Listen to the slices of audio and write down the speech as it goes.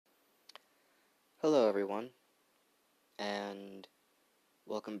Hello, everyone, and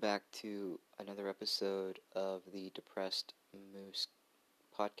welcome back to another episode of the Depressed Moose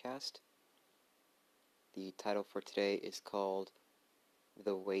podcast. The title for today is called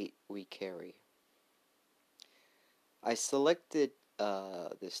The Weight We Carry. I selected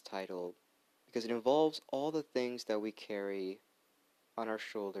this title because it involves all the things that we carry on our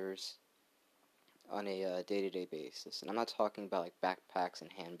shoulders on a day-to-day basis. And I'm not talking about like backpacks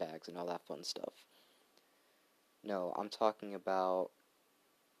and handbags and all that fun stuff. No, I'm talking about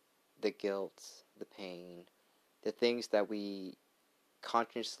the guilt, the pain, the things that we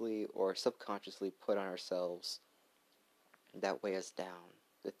consciously or subconsciously put on ourselves that weigh us down.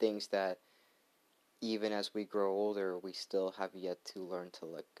 The things that, even as we grow older, we still have yet to learn to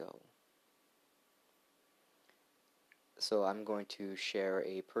let go. So I'm going to share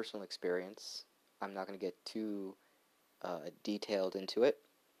a personal experience. I'm not going to get too detailed into it,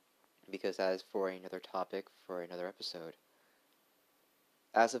 because that is for another topic, for another episode.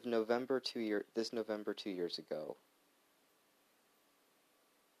 As of this November 2 years ago,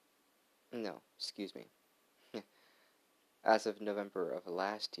 no, excuse me, as of November of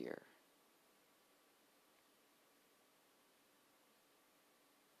last year,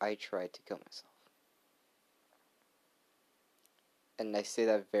 I tried to kill myself. And I say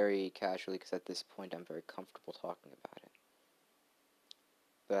that very casually because at this point I'm very comfortable talking about it.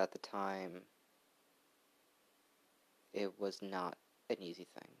 But at the time, it was not an easy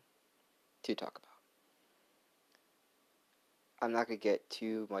thing to talk about. I'm not going to get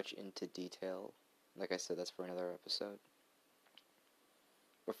too much into detail. Like I said, that's for another episode.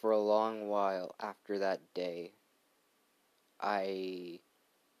 But for a long while after that day, I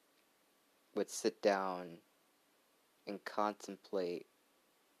would sit down and contemplate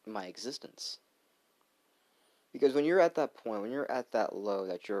my existence. Because when you're at that point, when you're at that low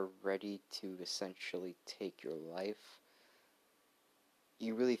that you're ready to essentially take your life,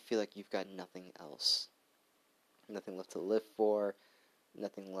 you really feel like you've got nothing else. Nothing left to live for,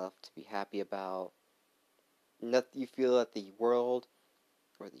 nothing left to be happy about. You feel that the world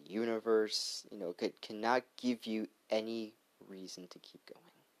or the universe, cannot give you any reason to keep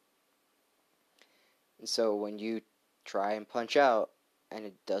going. And so when you try and punch out and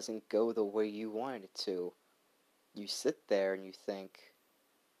it doesn't go the way you wanted it to, you sit there and you think,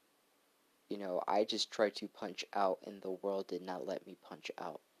 I just tried to punch out and the world did not let me punch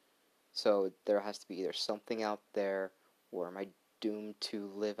out. So there has to be either something out there, or am I doomed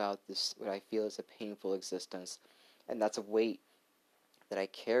to live out this, what I feel is a painful existence. And that's a weight that I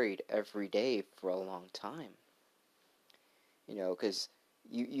carried every day for a long time. Because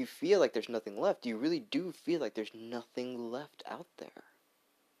you feel like there's nothing left. You really do feel like there's nothing left out there.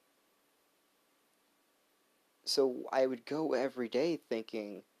 So I would go every day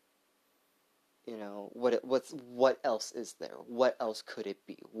thinking, what else is there? What else could it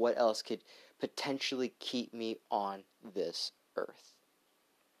be? What else could potentially keep me on this earth?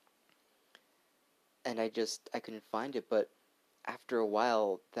 And I couldn't find it, but after a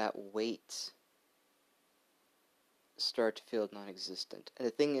while, that weight started to feel non-existent. And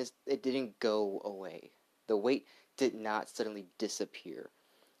the thing is, it didn't go away. The weight did not suddenly disappear.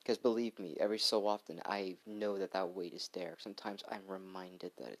 Because believe me, every so often, I know that weight is there. Sometimes I'm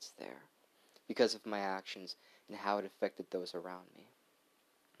reminded that it's there, because of my actions and how it affected those around me.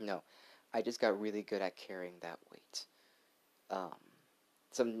 No, I just got really good at carrying that weight.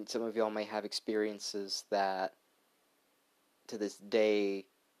 Some of y'all may have experiences that, to this day,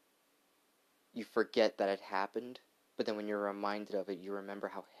 you forget that it happened, but then when you're reminded of it, you remember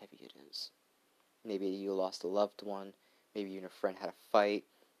how heavy it is. Maybe you lost a loved one, maybe you and a friend had a fight,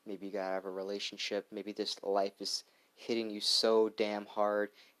 maybe you got out of a relationship, maybe this life is hitting you so damn hard,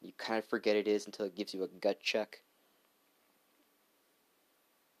 you kind of forget it is until it gives you a gut check.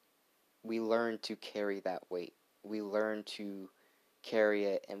 We learn to carry that weight. We learn to carry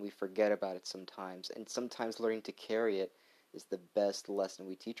it, and we forget about it sometimes. And sometimes learning to carry it is the best lesson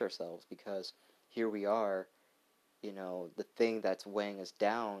we teach ourselves, because here we are, the thing that's weighing us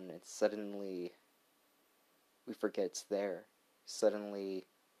down, and suddenly we forget it's there. Suddenly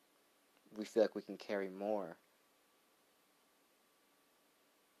we feel like we can carry more.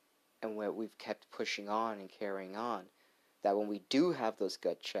 And we've kept pushing on and carrying on, that when we do have those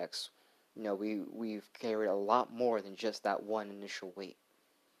gut checks, we've carried a lot more than just that one initial weight.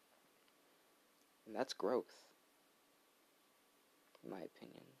 And that's growth, in my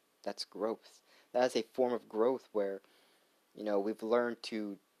opinion. That's growth. That is a form of growth where, we've learned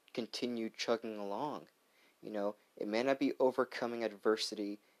to continue chugging along. It may not be overcoming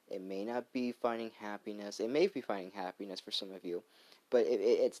adversity. It may not be finding happiness. It may be finding happiness for some of you. But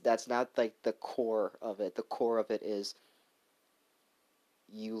that's not like the core of it. The core of it is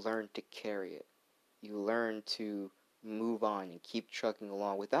you learn to carry it. You learn to move on and keep trucking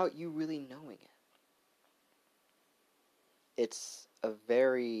along without you really knowing it. It's a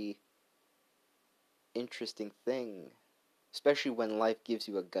very interesting thing, especially when life gives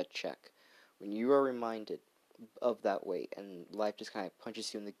you a gut check. When you are reminded of that weight and life just kind of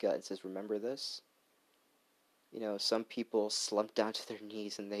punches you in the gut and says, remember this? You know, some people slump down to their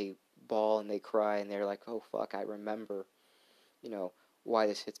knees and they bawl and they cry and they're like, oh fuck, I remember, you know, why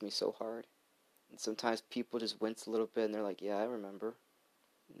this hits me so hard. And sometimes people just wince a little bit and they're like, yeah, I remember.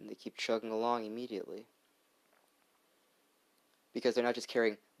 And they keep chugging along immediately. Because they're not just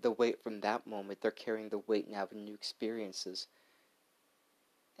carrying the weight from that moment, they're carrying the weight now of new experiences.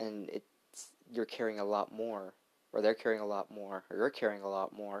 And you're carrying a lot more, or they're carrying a lot more, or you're carrying a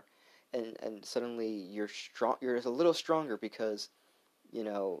lot more. And suddenly you're you're a little stronger because, you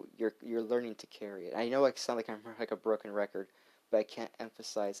know, you're learning to carry it. I know I sound like I'm like a broken record, but I can't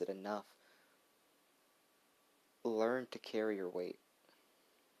emphasize it enough. Learn to carry your weight.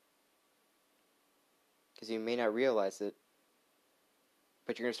 Because you may not realize it,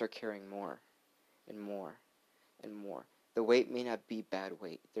 but you're going to start carrying more and more and more. The weight may not be bad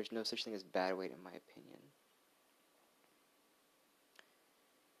weight. There's no such thing as bad weight in my opinion.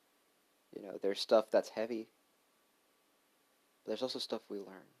 You know, there's stuff that's heavy, but there's also stuff we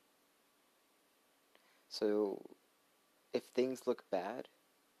learn. So, if things look bad,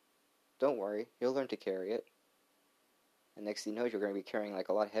 don't worry, you'll learn to carry it. And next thing you know, you're going to be carrying like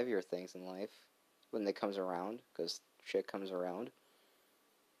a lot heavier things in life when it comes around, because shit comes around.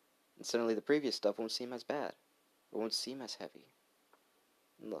 And suddenly the previous stuff won't seem as bad. It won't seem as heavy.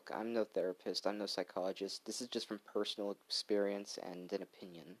 And look, I'm no therapist, I'm no psychologist. This is just from personal experience and an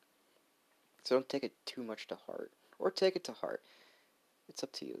opinion. So don't take it too much to heart. Or take it to heart. It's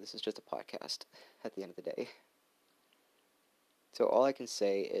up to you. This is just a podcast at the end of the day. So all I can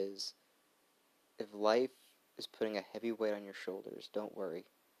say is, if life is putting a heavy weight on your shoulders, don't worry.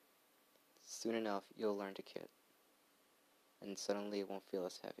 Soon enough, you'll learn to kit. And suddenly it won't feel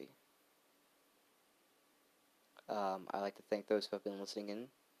as heavy. I'd like to thank those who have been listening in.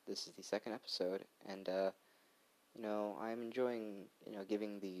 This is the second episode, and, you know, I'm enjoying, you know,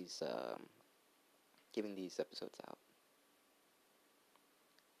 giving these episodes out.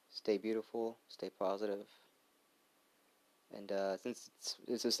 Stay beautiful, stay positive, and, since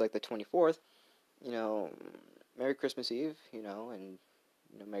this is like the 24th, you know, Merry Christmas Eve, you know, and,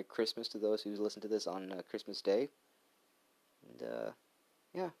 you know, Merry Christmas to those who listen to this on Christmas Day, and,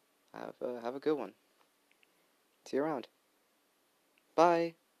 yeah, have a good one. See you around.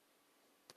 Bye.